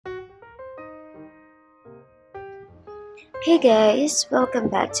Hey guys, welcome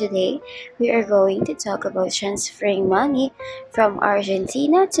back. Today we are going to talk about transferring money from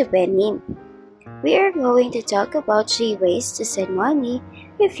Argentina to Benin. We are going to talk about 3 ways to send money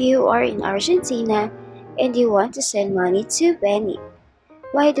if you are in Argentina and you want to send money to Benin.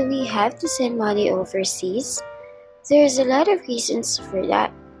 Why do we have to send money overseas? There's a lot of reasons for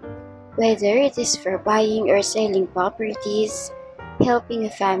that. Whether it is for buying or selling properties, helping a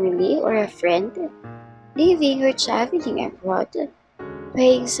family or a friend, living or traveling abroad,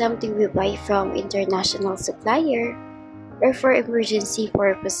 paying something we buy from international supplier, or for emergency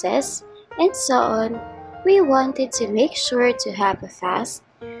purposes, and so on. We wanted to make sure to have a fast,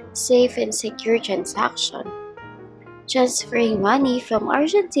 safe, and secure transaction. Transferring money from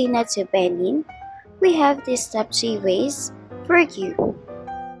Argentina to Benin, we have these top 3 ways for you.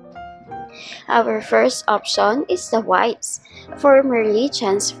 Our first option is the WISE, formerly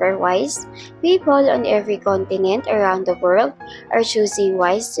TransferWise. People on every continent around the world are choosing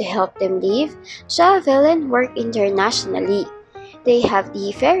WISE to help them live, travel, and work internationally. They have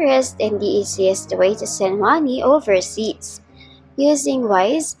the fairest and the easiest way to send money overseas. Using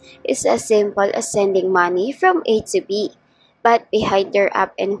WISE is as simple as sending money from A to B, but behind their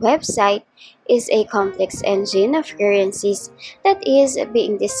app and website is a complex engine of currencies that is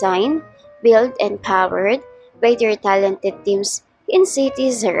being designed, built, and powered by their talented teams in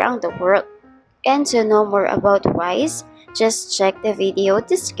cities around the world. And to know more about WISE, just check the video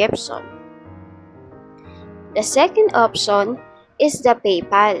description. The second option is the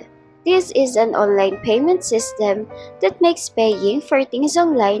PayPal. This is an online payment system that makes paying for things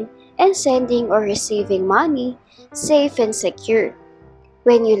online and sending or receiving money safe and secure.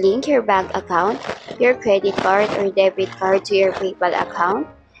 When you link your bank account, your credit card or debit card to your PayPal account,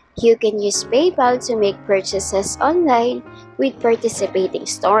 you can use PayPal to make purchases online with participating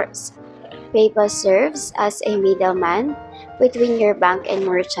stores. PayPal serves as a middleman between your bank and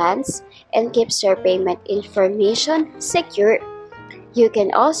merchants and keeps your payment information secure. You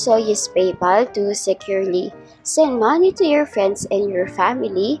can also use PayPal to securely send money to your friends and your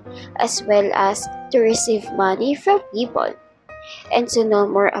family, as well as to receive money from people. And to know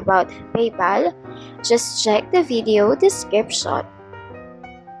more about PayPal, just check the video description.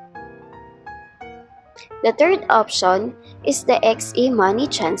 The third option is the XE Money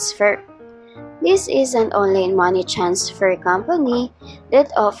Transfer. This is an online money transfer company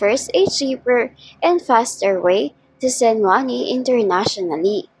that offers a cheaper and faster way to send money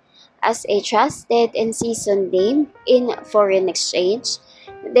internationally. As a trusted and seasoned name in foreign exchange,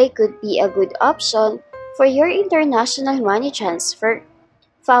 they could be a good option for your international money transfer.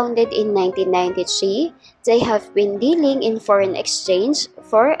 Founded in 1993, they have been dealing in foreign exchange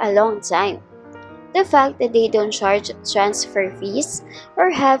for a long time. The fact that they don't charge transfer fees or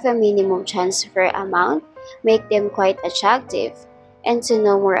have a minimum transfer amount make them quite attractive. And to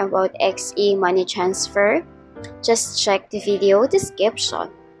know more about XE Money Transfer, just check the video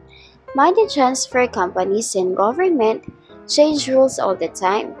description. Money transfer companies and government change rules all the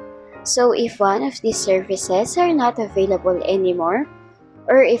time. So if one of these services are not available anymore,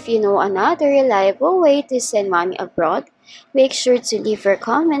 or if you know another reliable way to send money abroad, make sure to leave your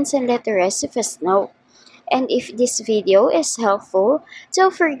comments and let the rest of us know. And if this video is helpful,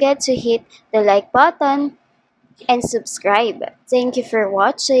 don't forget to hit the like button and subscribe. Thank you for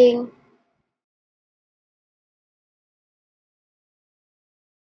watching.